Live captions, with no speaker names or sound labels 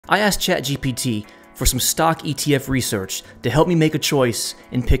I asked ChatGPT for some stock ETF research to help me make a choice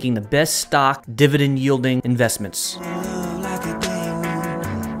in picking the best stock dividend yielding investments.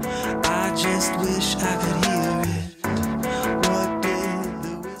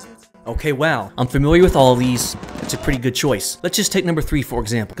 Okay, wow, I'm familiar with all of these. It's a pretty good choice. Let's just take number 3 for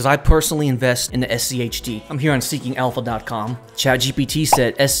example, because I personally invest in the SCHD. I'm here on seekingalpha.com. ChatGPT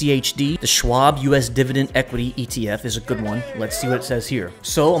said SCHD, the Schwab US Dividend Equity ETF, is a good one. Let's see what it says here.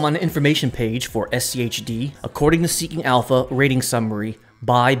 So I'm on the information page for SCHD. According to Seeking Alpha rating summary,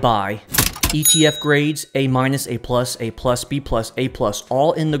 buy. ETF grades, A-, A+, B+, A+,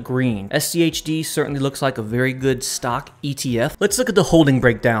 all in the green. SCHD certainly looks like a very good stock ETF. Let's look at the holding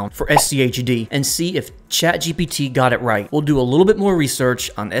breakdown for SCHD and see if ChatGPT got it right. We'll do a little bit more research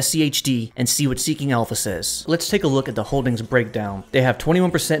on SCHD and see what Seeking Alpha says. Let's take a look at the holdings breakdown. They have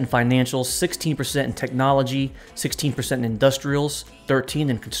 21% in financials, 16% in technology, 16% in industrials, 13%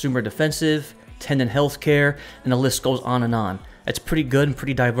 in consumer defensive, 10% in healthcare, and the list goes on and on. It's pretty good and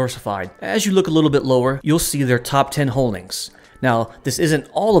pretty diversified. As you look a little bit lower, you'll see their top 10 holdings. Now, this isn't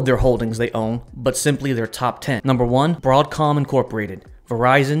all of their holdings they own, but simply their top 10. Number 1, Broadcom Incorporated.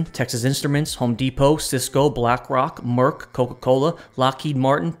 Verizon, Texas Instruments, Home Depot, Cisco, BlackRock, Merck, Coca-Cola, Lockheed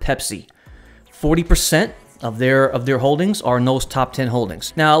Martin, Pepsi. 40% of their holdings are in those top 10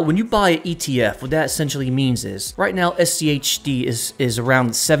 holdings. Now, when you buy an ETF, what that essentially means is, right now SCHD is around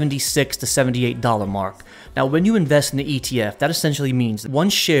the $76 to $78 mark. Now, when you invest in the ETF, that essentially means that one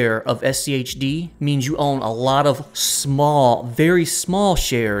share of SCHD means you own a lot of small, very small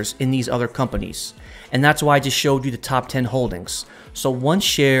shares in these other companies. And that's why I just showed you the top 10 holdings. So one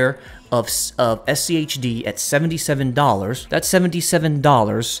share of SCHD at $77, that $77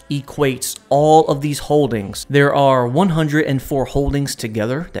 equates all of these holdings. There are 104 holdings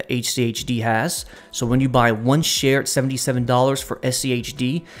together that HCHD has. So when you buy one share at $77 for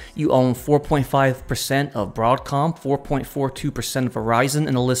SCHD, you own 4.5% of Broadcom, 4.42% of Verizon,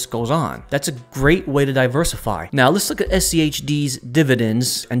 and the list goes on. That's a great way to diversify. Now let's look at SCHD's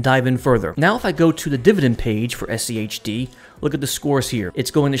dividends and dive in further. Now if I go to the dividend page for SCHD, look at the scores here.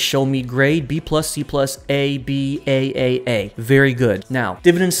 It's going to show me grade B+, C+, A, B, A. Very good. Now,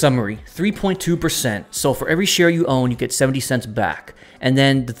 dividend summary, 3.2%. So for every share you own, you get 70 cents back. And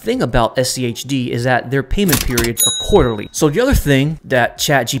then the thing about SCHD is that their payment periods are quarterly. So the other thing that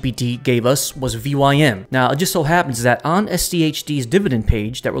ChatGPT gave us was VYM. Now, it just so happens that on SCHD's dividend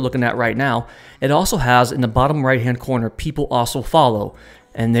page that we're looking at right now, it also has in the bottom right-hand corner, people also follow.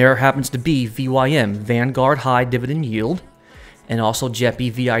 And there happens to be VYM, Vanguard High Dividend Yield, and also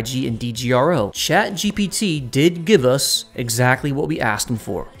JEPI, VIG, and DGRO. ChatGPT did give us exactly what we asked them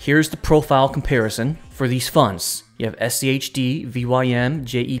for. Here's the profile comparison for these funds. You have SCHD, VYM,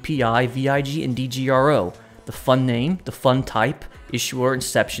 JEPI, VIG, and DGRO. The fund name, the fund type, issuer,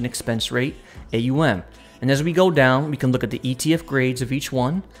 inception, expense rate, AUM. And as we go down, we can look at the ETF grades of each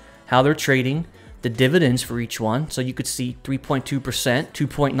one, how they're trading, the dividends for each one. So you could see 3.2%,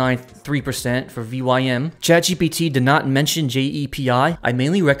 2.93% for VYM. ChatGPT did not mention JEPI. I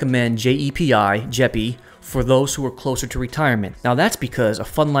mainly recommend JEPI, JEPI, for those who are closer to retirement. Now that's because a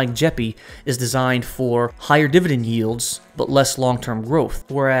fund like JEPI is designed for higher dividend yields, but less long-term growth,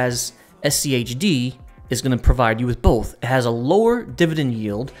 whereas SCHD is going to provide you with both. It has a lower dividend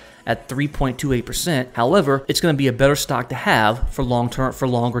yield at 3.28%. However, it's going to be a better stock to have for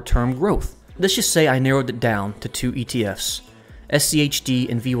longer term growth. Let's just say I narrowed it down to 2 ETFs, SCHD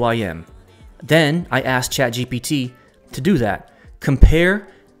and VYM. Then I asked ChatGPT to do that. Compare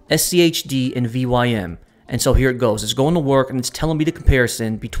SCHD and VYM. And so here it goes. It's going to work and it's telling me the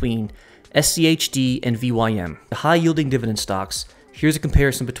comparison between SCHD and VYM. The high-yielding dividend stocks, here's a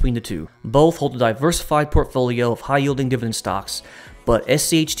comparison between the two. Both hold a diversified portfolio of high-yielding dividend stocks, but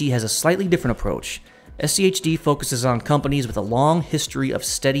SCHD has a slightly different approach. SCHD focuses on companies with a long history of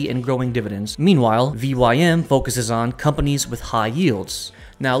steady and growing dividends. Meanwhile, VYM focuses on companies with high yields.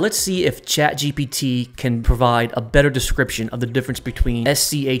 Now let's see if ChatGPT can provide a better description of the difference between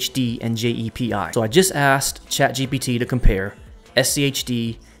SCHD and JEPI. So I just asked ChatGPT to compare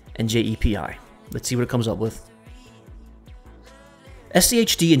SCHD and JEPI. Let's see what it comes up with.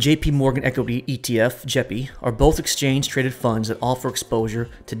 SCHD and JP Morgan Equity ETF, JEPI, are both exchange-traded funds that offer exposure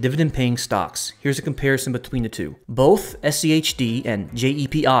to dividend-paying stocks. Here's a comparison between the two. Both SCHD and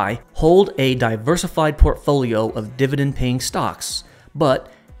JEPI hold a diversified portfolio of dividend-paying stocks, but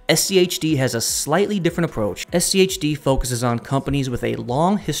SCHD has a slightly different approach. SCHD focuses on companies with a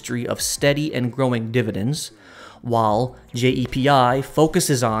long history of steady and growing dividends, while JEPI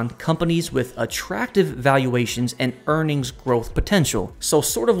focuses on companies with attractive valuations and earnings growth potential. So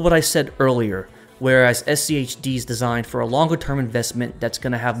sort of what I said earlier, whereas SCHD is designed for a longer term investment that's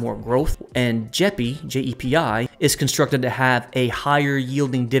going to have more growth, and JEPI, J-E-P-I, is constructed to have a higher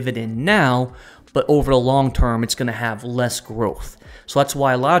yielding dividend now, but over the long term it's going to have less growth. So that's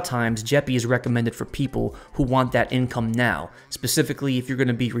why a lot of times JEPI is recommended for people who want that income now, specifically if you're going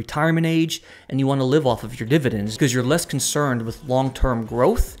to be retirement age and you want to live off of your dividends, because you're less concerned with long-term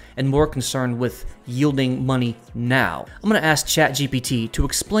growth and more concerned with yielding money now. I'm going to ask ChatGPT to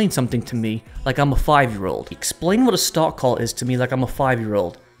explain something to me like I'm a 5-year-old. Explain what a stock call is to me like I'm a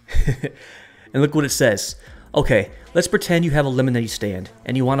 5-year-old. And look what it says. Okay, let's pretend you have a lemonade stand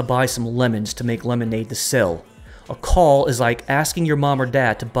and you want to buy some lemons to make lemonade to sell. A call is like asking your mom or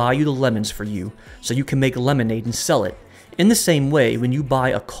dad to buy you the lemons for you so you can make lemonade and sell it. In the same way, when you buy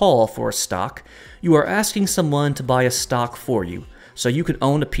a call for a stock, you are asking someone to buy a stock for you so you can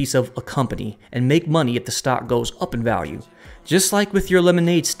own a piece of a company and make money if the stock goes up in value. Just like with your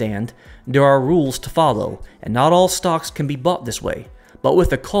lemonade stand, there are rules to follow, and not all stocks can be bought this way. But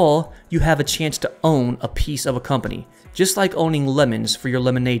with a call, you have a chance to own a piece of a company, just like owning lemons for your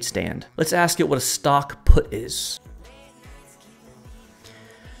lemonade stand. Let's ask it what a stock put is.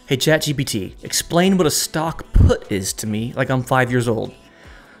 Hey ChatGPT, explain what a stock put is to me like I'm 5 years old.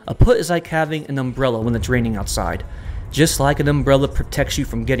 A put is like having an umbrella when it's raining outside. Just like an umbrella protects you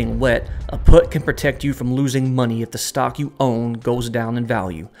from getting wet, a put can protect you from losing money if the stock you own goes down in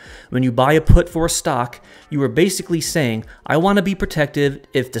value. When you buy a put for a stock, you are basically saying, I want to be protected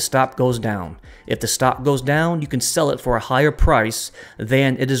if the stock goes down. If the stock goes down, you can sell it for a higher price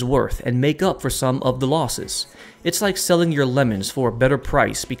than it is worth and make up for some of the losses. It's like selling your lemons for a better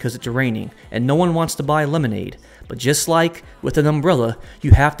price because it's raining and no one wants to buy lemonade. But just like with an umbrella,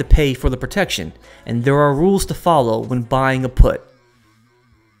 you have to pay for the protection, and there are rules to follow when buying a put.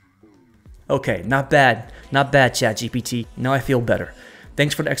 Okay, not bad ChatGPT. Now I feel better.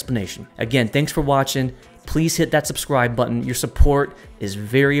 Thanks for the explanation. Again, thanks for watching. Please hit that subscribe button. Your support is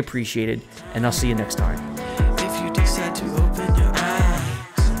very appreciated, and I'll see you next time. If you decide to